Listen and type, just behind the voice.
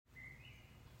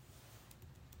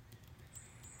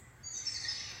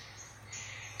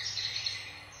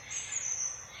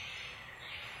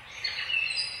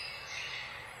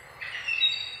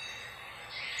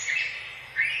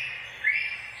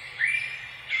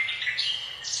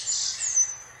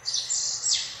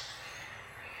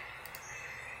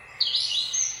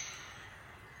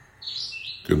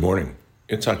Good morning.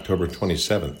 It's October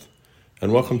 27th,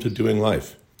 and welcome to Doing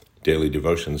Life, daily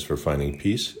devotions for finding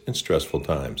peace in stressful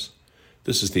times.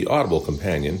 This is the audible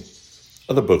companion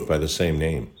of the book by the same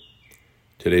name.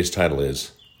 Today's title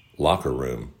is Locker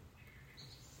Room.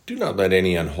 Do not let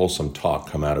any unwholesome talk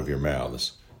come out of your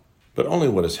mouths, but only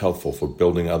what is helpful for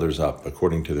building others up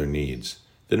according to their needs,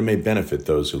 that it may benefit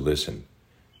those who listen.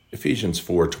 Ephesians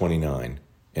 4:29,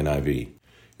 NIV.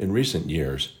 In recent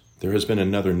years, there has been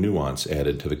another nuance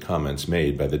added to the comments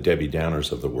made by the Debbie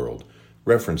Downers of the world,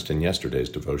 referenced in yesterday's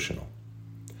devotional.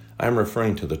 I am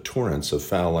referring to the torrents of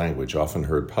foul language often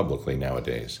heard publicly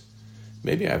nowadays.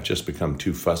 Maybe I've just become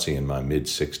too fussy in my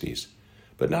mid-60s,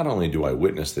 but not only do I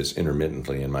witness this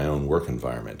intermittently in my own work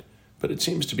environment, but it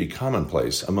seems to be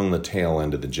commonplace among the tail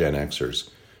end of the Gen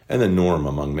Xers and the norm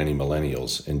among many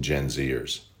millennials and Gen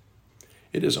Zers.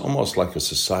 It is almost like a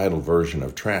societal version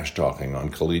of trash talking on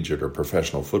collegiate or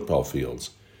professional football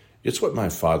fields. It's what my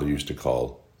father used to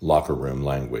call locker room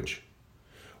language.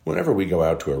 Whenever we go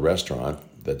out to a restaurant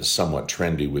that is somewhat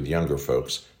trendy with younger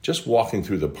folks, just walking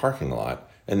through the parking lot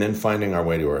and then finding our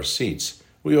way to our seats,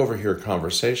 we overhear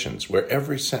conversations where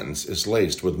every sentence is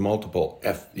laced with multiple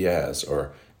F yeahs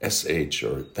or SH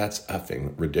or that's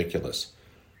effing ridiculous,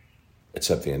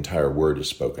 except the entire word is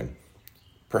spoken.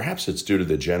 Perhaps it's due to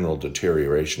the general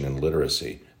deterioration in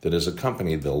literacy that has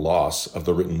accompanied the loss of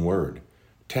the written word.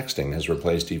 Texting has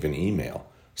replaced even email,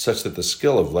 such that the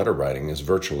skill of letter writing is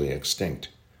virtually extinct.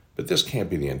 But this can't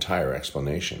be the entire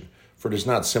explanation, for it is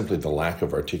not simply the lack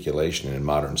of articulation in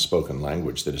modern spoken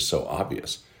language that is so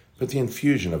obvious, but the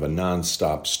infusion of a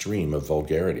non-stop stream of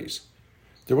vulgarities.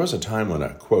 There was a time when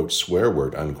a, quote, swear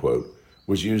word, unquote,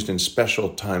 was used in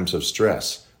special times of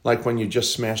stress, like when you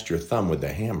just smashed your thumb with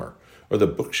a hammer, or the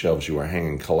bookshelves you were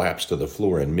hanging collapsed to the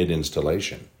floor in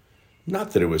mid-installation.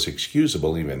 Not that it was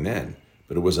excusable even then,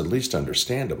 but it was at least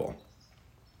understandable.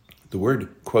 The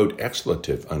word, quote,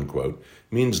 expletive, unquote,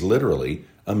 means literally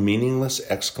a meaningless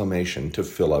exclamation to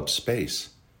fill up space.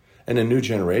 And a new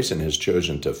generation has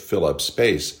chosen to fill up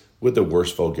space with the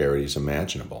worst vulgarities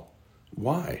imaginable.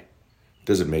 Why?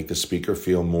 Does it make the speaker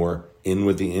feel more in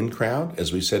with the in crowd,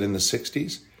 as we said in the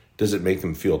 60s? Does it make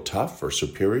them feel tough or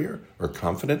superior or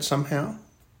confident somehow?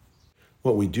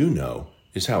 What we do know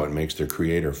is how it makes their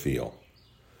creator feel.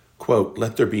 Quote,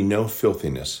 let there be no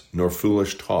filthiness, nor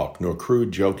foolish talk, nor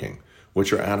crude joking,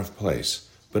 which are out of place,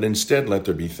 but instead let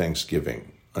there be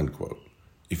thanksgiving, unquote.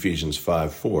 Ephesians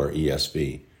 5:4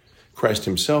 ESV. Christ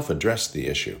himself addressed the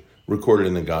issue, recorded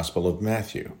in the Gospel of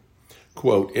Matthew.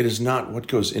 Quote, it is not what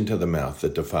goes into the mouth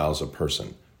that defiles a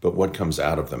person, but what comes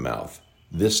out of the mouth.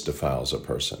 This defiles a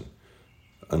person,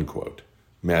 unquote.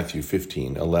 Matthew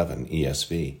 15:11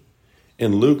 ESV.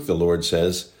 In Luke, the Lord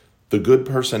says, the good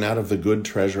person out of the good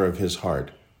treasure of his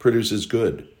heart produces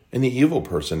good, and the evil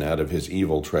person out of his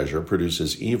evil treasure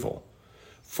produces evil.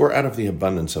 For out of the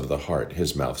abundance of the heart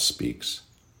his mouth speaks.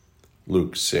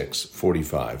 Luke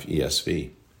 6:45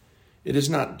 ESV. It is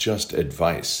not just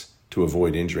advice to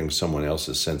avoid injuring someone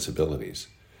else's sensibilities.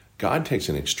 God takes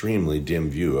an extremely dim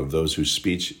view of those whose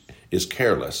speech is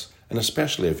careless, and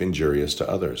especially if injurious to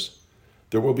others.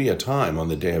 There will be a time on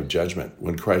the day of judgment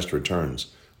when Christ returns,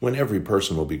 when every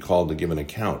person will be called to give an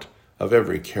account of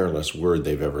every careless word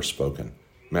they've ever spoken.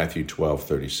 Matthew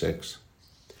 12:36.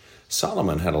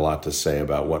 Solomon had a lot to say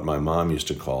about what my mom used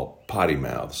to call potty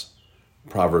mouths.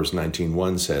 Proverbs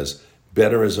 19:1 says,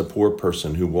 better is a poor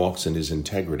person who walks in his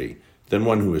integrity than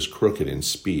one who is crooked in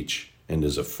speech and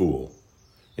is a fool.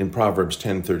 In Proverbs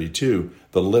 10:32,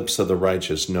 the lips of the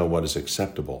righteous know what is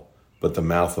acceptable, but the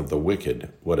mouth of the wicked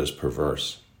what is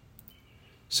perverse.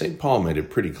 St. Paul made it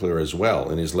pretty clear as well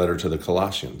in his letter to the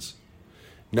Colossians.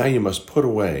 Now you must put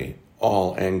away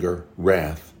all anger,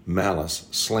 wrath, malice,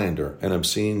 slander, and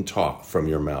obscene talk from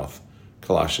your mouth.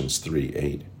 Colossians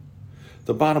 3:8.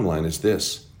 The bottom line is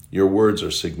this: your words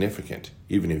are significant,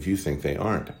 even if you think they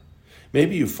aren't.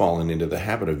 Maybe you've fallen into the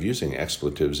habit of using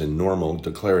expletives in normal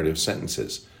declarative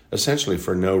sentences, essentially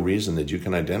for no reason that you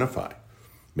can identify.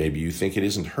 Maybe you think it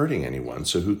isn't hurting anyone,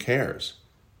 so who cares?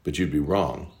 But you'd be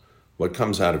wrong. What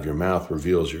comes out of your mouth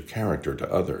reveals your character to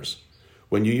others.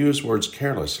 When you use words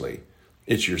carelessly,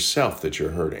 it's yourself that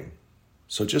you're hurting.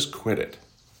 So just quit it.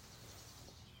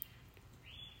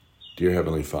 Dear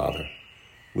Heavenly Father,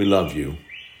 we love you.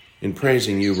 In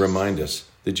praising you, remind us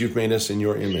that you've made us in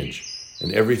your image,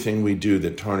 and everything we do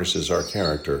that tarnishes our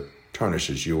character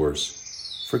tarnishes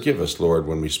yours. Forgive us, Lord,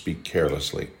 when we speak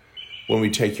carelessly, when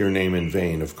we take your name in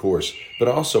vain, of course, but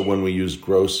also when we use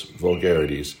gross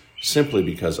vulgarities simply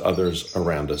because others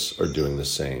around us are doing the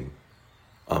same.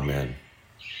 Amen.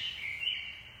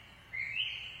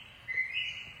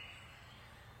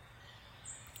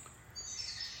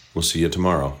 We'll see you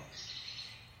tomorrow.